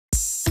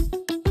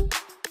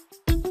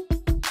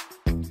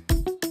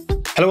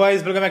Hello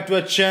guys, welcome back to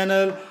our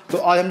channel. तो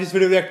आज हम जिस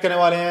वीडियो रिएक्ट करने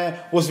वाले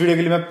हैं उस वीडियो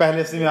के लिए मैं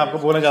पहले से मैं आपको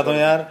बोलना चाहता हूँ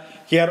यार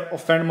कि यार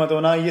ऑफेंड मत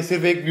होना। ये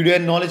सिर्फ एक वीडियो है,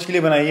 नॉलेज के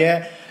लिए बनाई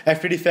है।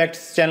 एफटीडी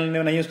फैक्ट्स चैनल ने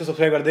बनाई है, उसको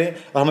सब्सक्राइब कर दें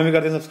और हमें भी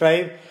कर दें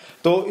सब्सक्राइब।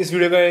 तो इस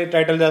वीडियो का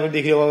टाइटल आपने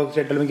देख लिया होगा,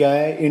 टाइटल में क्या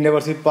है, India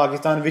versus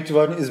Pakistan, which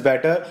one is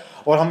better.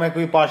 और हमें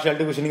कोई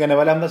पार्शियलिटी कुछ नहीं करने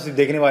वाले, हम बस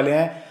देखने वाले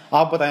हैं।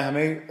 आप बताएं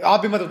हमें, आप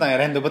भी मत बताएं,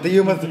 रहने दो,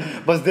 बताइए मत,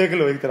 बस देख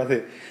लो एक तरह से।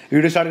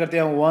 वीडियो स्टार्ट करते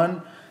हैं।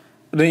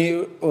 नहीं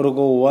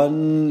रुको,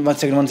 one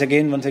second, one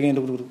second,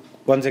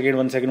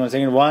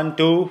 1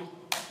 2।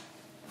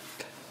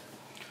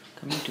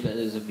 Coming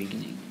together is a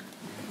beginning.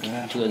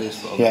 Coming together is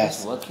progress. Yes.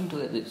 Working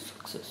together is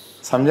success.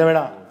 समझा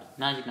बेटा?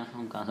 ना जी ना,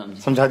 हम कहाँ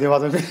समझे? समझा दिया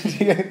बात में।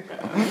 ठीक है।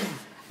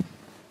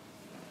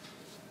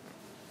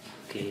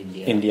 Okay,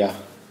 इंडिया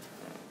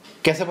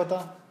कैसे पता?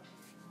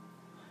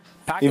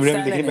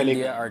 Pakistan and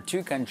India are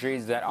two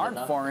countries that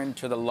aren't foreign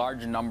to the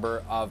large number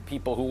of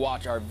people who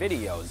watch our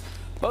videos.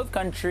 Both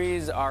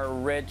countries are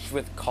rich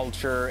with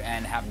culture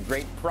and have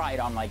great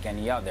pride unlike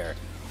any other.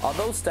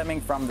 Although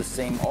stemming from the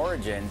same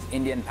origins,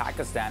 India and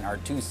Pakistan are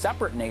two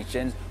separate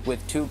nations with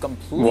two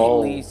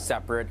completely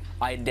separate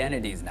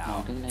identities now.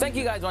 Thank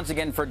you guys once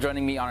again for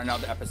joining me on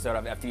another episode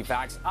of FT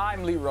Facts. I'm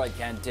Leroy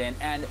Kenton,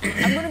 and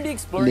I'm going to be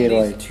exploring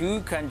these two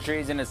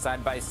countries in a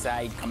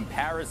side-by-side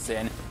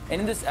comparison in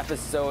this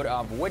episode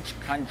of which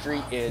country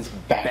is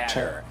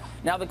better.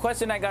 Now, the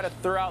question I got to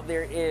throw out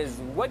there is,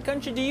 what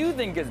country do you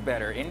think is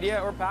better, India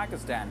or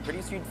Pakistan?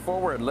 Pretty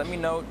straightforward. Let me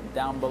know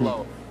down below.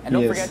 And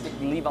don't forget to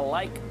leave a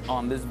like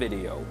on this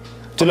video.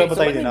 Okay, so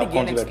let me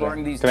begin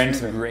exploring these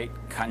two great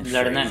countries.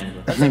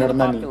 Let's look at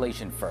the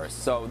population first.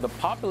 So the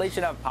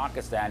population of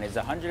Pakistan is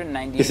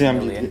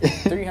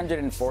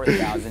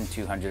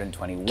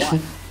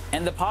 198,304,221.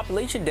 And the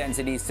population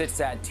density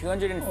sits at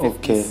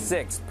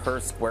 256 per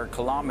square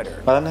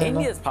kilometer.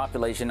 India's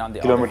population, on the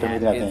other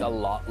hand, is a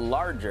lot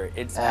larger.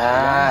 It's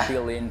at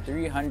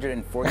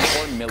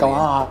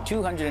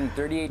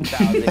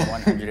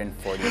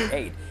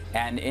 1,344,238,148.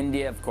 And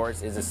India, of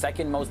course, is the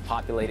second most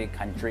populated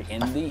country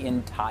in the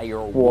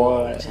entire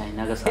world. Its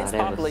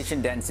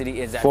population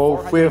density is at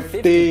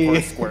 450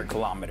 per square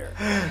kilometer.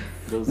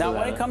 Now,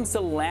 when it comes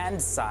to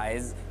land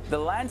size, the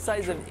land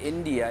size of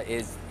India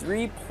is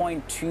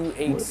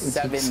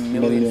 3.287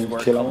 million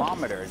square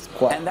kilometers,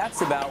 and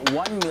that's about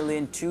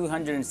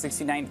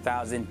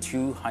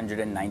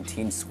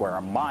 1,269,219 square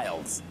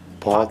miles.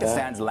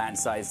 Pakistan's land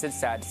size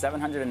sits at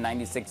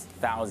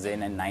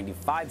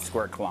 796,095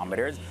 square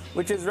kilometers,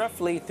 which is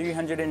roughly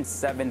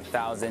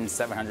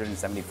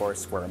 307,774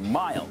 square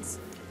miles.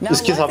 Now,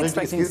 life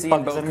expectancy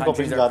in both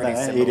countries are pretty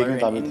similar.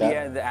 In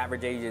India, the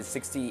average age is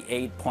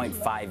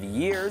 68.5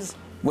 years,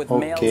 with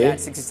males at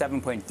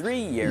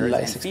 67.3 years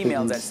and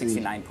females at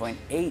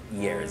 69.8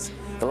 years.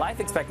 The life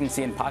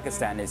expectancy in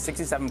Pakistan is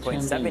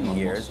 67.7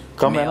 years,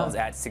 males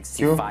at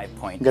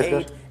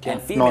 65.8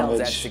 and females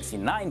at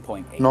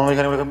 69.8. Now, in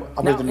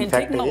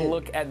taking a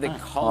look at the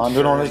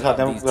culture of these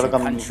two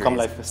countries,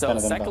 so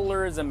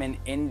secularism in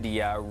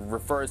India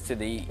refers to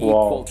the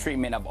equal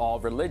treatment of all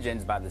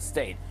religions by the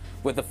state,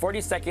 with the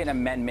 42nd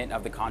Amendment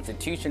of the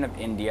Constitution of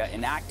India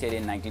enacted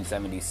in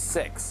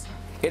 1976.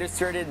 It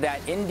asserted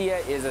that India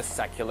is a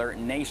secular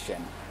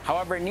nation.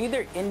 However,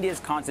 neither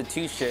India's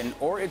constitution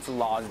or its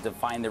laws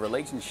define the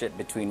relationship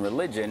between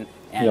religion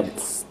and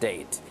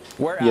state.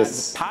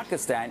 Whereas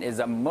Pakistan is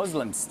a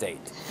Muslim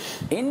state.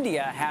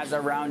 India has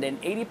around an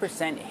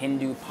 80%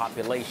 Hindu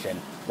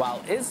population,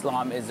 while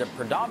Islam is a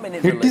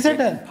predominant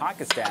religion in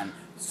Pakistan.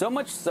 So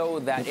much so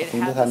that it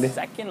has the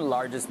second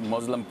largest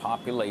Muslim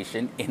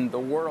population in the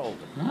world.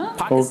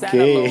 Pakistan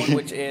alone,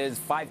 which is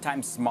 5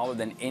 times smaller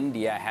than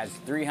India, has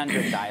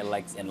 300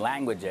 dialects and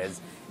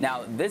languages.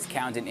 Now, this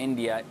count in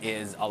India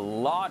is a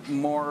lot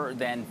more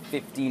than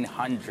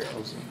 1,500.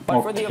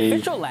 But for the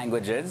official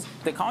languages,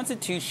 the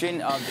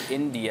Constitution of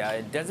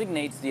India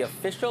designates the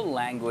official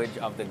language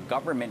of the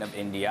government of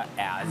India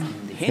as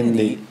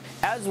Hindi,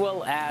 as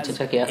well as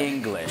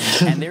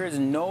English. And there is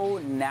no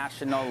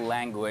national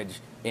language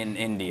in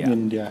India.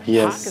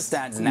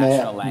 Pakistan's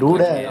national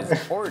language is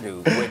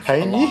Urdu, which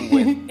along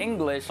with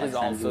English is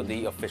also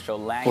the official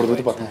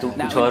language.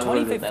 Now, in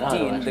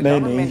 2015, the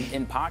government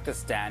in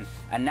Pakistan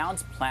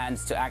announced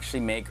plans to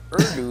actually make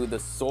Urdu the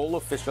sole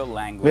official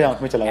language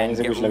and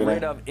get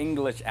rid of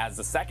English as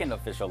the second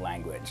official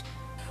language.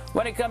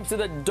 When it comes to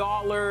the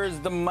dollars,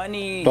 the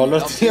money of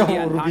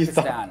India and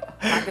Pakistan,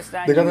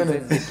 Pakistan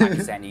uses the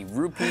Pakistani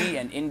rupee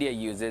and India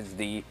uses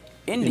the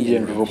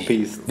Indian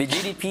rupees. The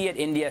GDP at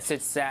India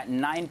sits at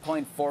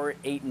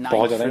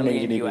 9.489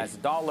 trillion US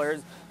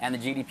dollars, and the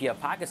GDP of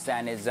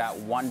Pakistan is at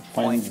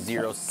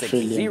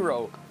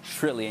 1.060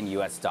 trillion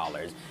US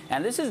dollars.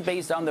 And this is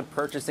based on the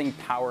purchasing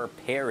power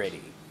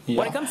parity.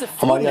 When it comes to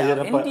food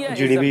now, India is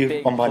a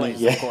big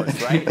place, of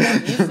course, right? Now,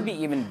 it used to be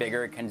even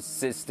bigger,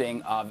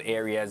 consisting of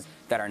areas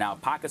that are now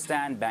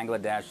Pakistan,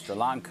 Bangladesh, Sri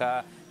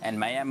Lanka, and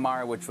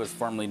Myanmar, which was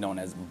formerly known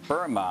as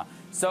Burma.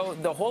 So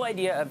the whole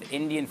idea of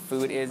Indian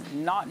food is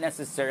not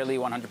necessarily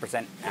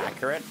 100%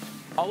 accurate.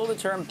 Although the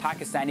term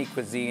Pakistani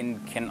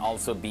cuisine can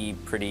also be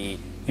pretty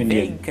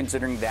Indian, vague,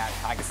 considering that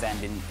Pakistan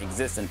didn't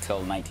exist until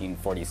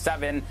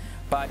 1947.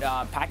 But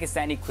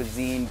Pakistani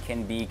cuisine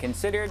can be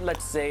considered,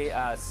 let's say,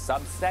 a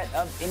subset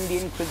of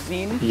Indian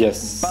cuisine.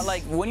 Yes. But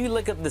like when you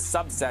look at the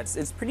subsets,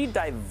 it's pretty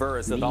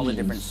diverse with all the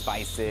different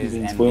spices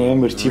and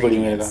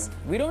ingredients.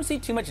 We don't see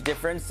too much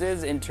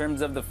differences in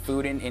terms of the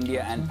food in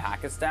India and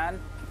Pakistan.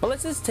 But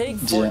let's just take,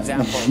 for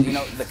example,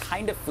 the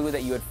kind of food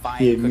that you would find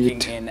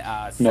cooking in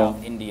a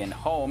South Indian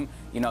home.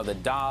 The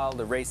dal,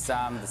 the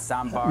resam, the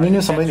sambar,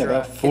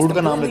 etc. It's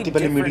completely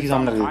different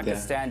from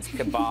Pakistan's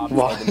kebabs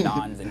or the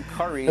naans and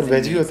curries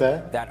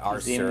that are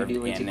served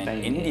in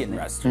an Indian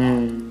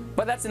restaurant.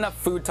 But that's enough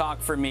food talk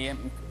for me.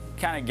 I'm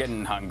kind of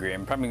getting hungry.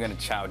 I'm probably going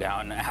to chow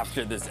down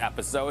after this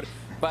episode.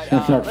 But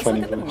let's look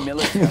at the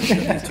military of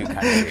these two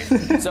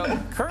countries. So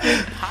currently,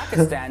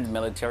 Pakistan's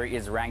military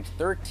is ranked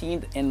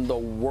 13th in the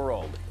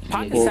world.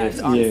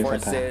 Pakistan's armed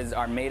forces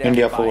are made up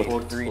by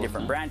three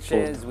different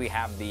branches. We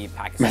have the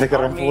Pakistan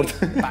Army,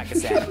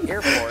 Pakistan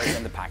Air Force,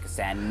 and the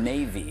Pakistan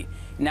Navy.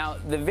 Now,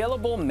 the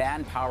available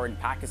manpower in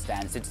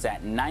Pakistan sits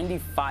at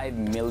 95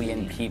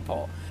 million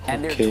people,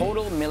 and their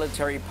total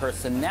military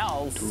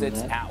personnel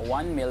sits at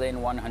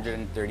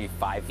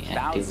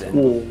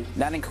 1,135,000.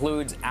 That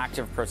includes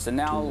active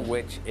personnel,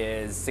 which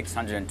is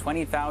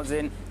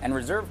 620,000, and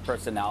reserve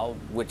personnel,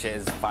 which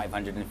is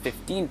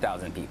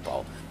 515,000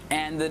 people.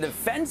 And the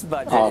defense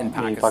budget in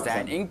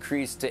Pakistan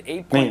increased to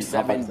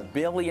 $8.7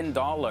 billion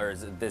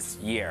this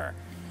year.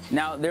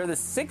 Now, they're the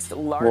 6th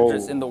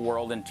largest in the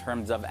world in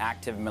terms of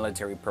active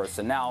military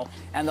personnel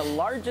and the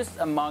largest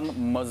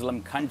among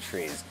Muslim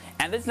countries.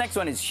 And this next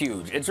one is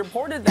huge. It's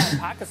reported that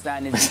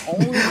Pakistan is the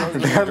only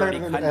Muslim-majority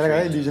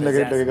country to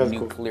possess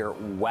nuclear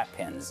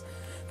weapons.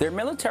 Their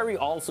military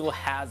also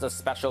has a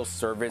special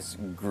service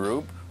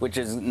group, which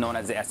is known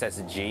as the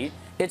SSG.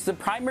 It's the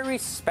primary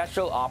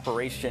special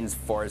operations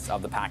force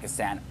of the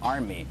Pakistan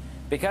Army.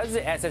 Because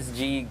the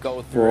SSG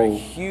go through a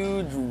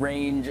huge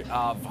range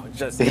of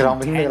just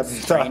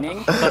intense training,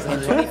 in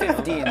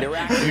 2015 they were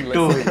actually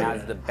listed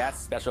as the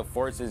best special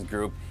forces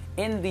group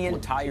in the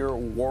entire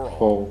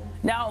world.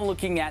 Now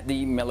looking at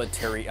the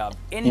military of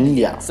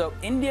India. So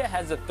India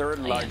has the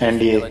 3rd largest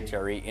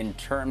military in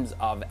terms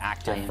of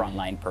active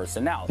frontline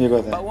personnel.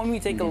 But when we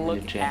take a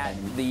look at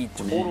the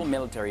total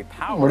military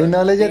power,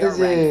 they are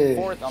ranked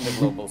 4th on the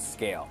global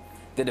scale.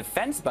 The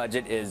defense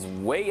budget is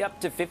way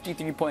up to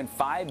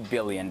 $53.5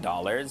 billion.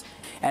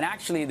 And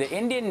actually, the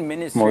Indian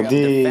Ministry of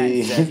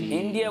Defense says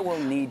India will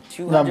need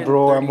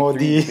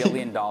 $233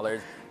 billion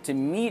to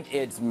meet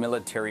its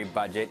military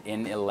budget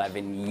in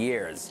 11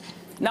 years.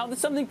 Now, there's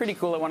something pretty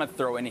cool I want to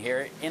throw in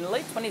here. In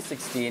late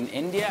 2016,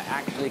 India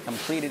actually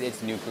completed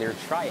its nuclear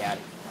triad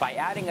by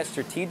adding a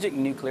strategic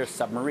nuclear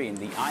submarine,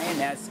 the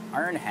INS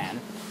Arnhan,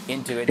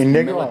 into its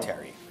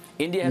military.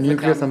 India has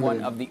become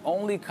one of the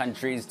only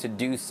countries to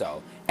do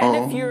so. And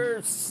if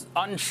you're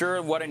unsure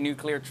of what a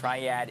nuclear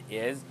triad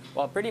is,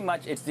 well, pretty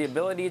much it's the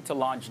ability to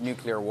launch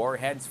nuclear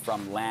warheads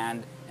from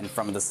land and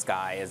from the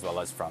sky as well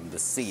as from the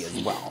sea as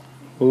well.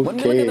 When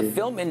we look at the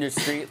film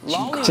industry,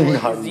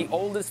 Bollywood is the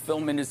oldest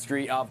film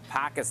industry of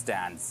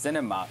Pakistan,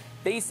 cinema,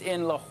 based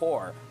in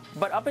Lahore.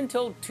 But up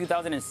until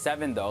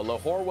 2007, though,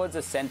 Lahore was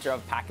a center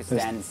of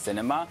Pakistan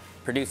cinema,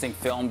 producing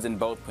films in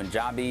both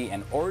Punjabi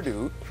and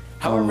Urdu.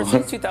 However,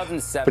 since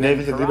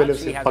 2007,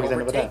 Karachi has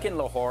overtaken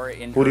Lahore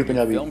in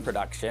film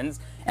productions.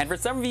 And for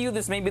some of you,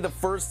 this may be the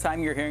first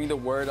time you're hearing the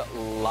word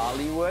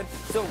Lollywood.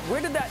 So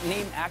where did that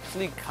name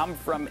actually come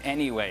from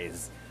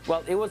anyways?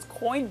 Well, it was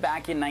coined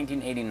back in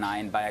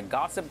 1989 by a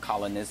gossip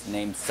columnist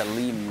named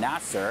Salim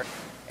Nasser,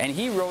 and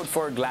he wrote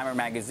for a glamour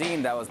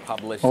magazine that was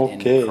published in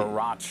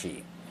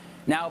Karachi.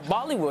 Now,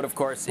 Bollywood, of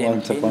course,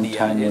 in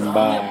India is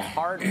only a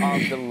part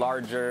of the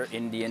larger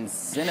Indian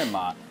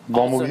cinema,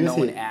 also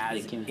known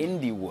as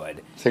Indiewood.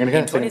 In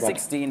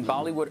 2016,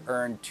 Bollywood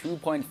earned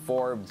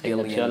 $2.4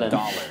 billion,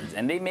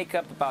 and they make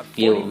up about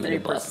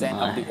 43%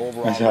 of the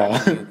overall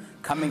revenue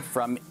coming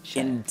from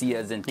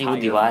India's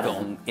entire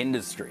film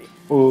industry.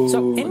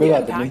 So India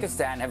and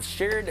Pakistan have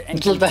shared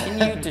and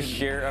continue to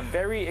share a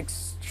very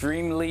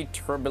extremely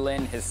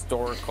turbulent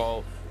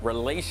historical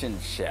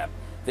relationship.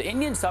 The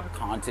Indian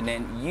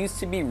subcontinent used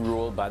to be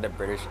ruled by the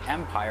British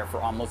Empire for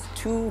almost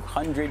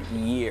 200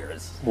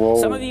 years.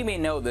 Some of you may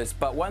know this,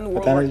 but when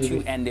World War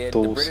II ended,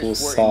 the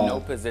British were in no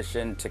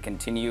position to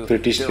continue their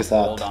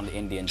hold on the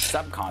Indian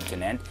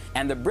subcontinent,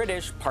 and the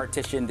British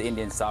partitioned the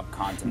Indian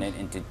subcontinent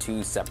into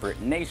 2 separate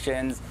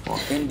nations,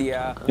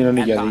 India and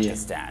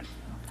Pakistan.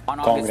 On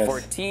August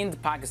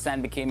 14th,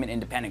 Pakistan became an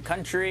independent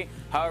country.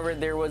 However,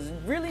 there was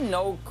really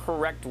no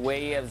correct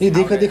way of how to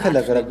actually divide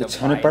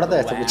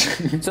the land.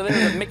 So there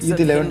was a mix of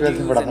Hindus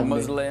and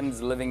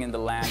Muslims living in the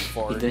land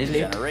for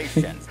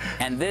generations.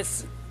 And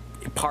this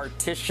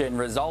partition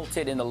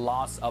resulted in the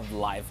loss of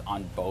life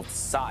on both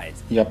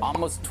sides.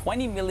 Almost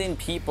 20 million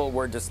people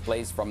were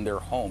displaced from their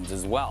homes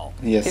as well.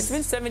 It's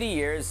been 70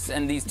 years,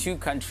 and these two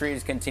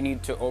countries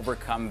continued to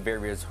overcome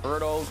various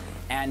hurdles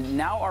and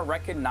now are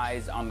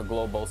recognized on the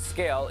global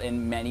scale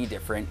in many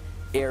different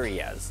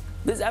areas.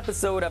 This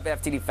episode of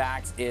FTD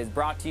Facts is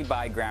brought to you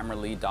by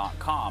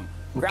Grammarly.com.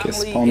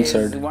 Grammarly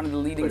sponsored. is one of the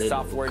leading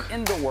software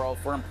in the world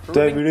for तो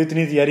improving. Video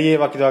इतनी तैयारी है,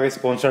 बाकी तो आगे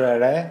sponsored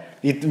add है,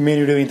 main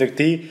video यहीं तक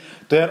थी।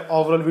 तो यार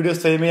ओवरऑल वीडियो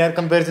सही में यार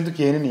कंपैरिजन तो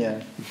किया नहीं है।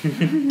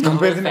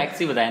 कंपैरिजन फैक्ट्स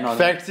ही बताए ना,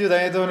 फैक्ट्स ही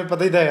बताए तो उन्हें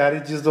पता ही था यार, ये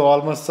चीज तो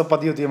ऑलमोस्ट सब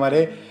पति होती है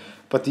हमारे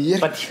पति है।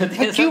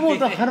 क्यों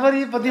बोलता हर बार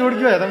ये पति वर्ड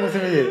क्यों आता है मुझसे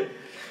में ये?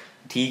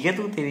 ठीक है,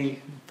 तू तेरी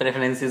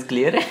प्रेफरेंसेस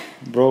क्लियर है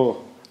bro,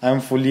 I am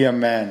fully a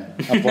man,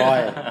 a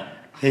boy.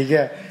 ठीक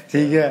है,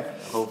 ठीक है।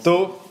 तो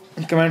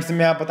कमेंट्स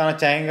में आप बताना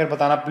चाहेंगे, अगर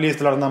बताना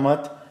प्लीज लड़ना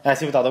मत,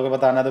 ऐसे ही बता दो कि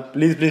बताना तो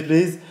प्लीज प्लीज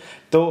प्लीज।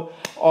 तो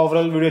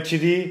ओवरऑल वीडियो अच्छी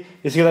थी,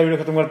 इसके साथ वीडियो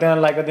खत्म करते हैं।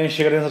 लाइक कर दें,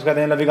 शेयर कर दें, सब्सक्राइब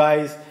कर दें। Love you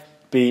guys,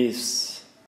 piece.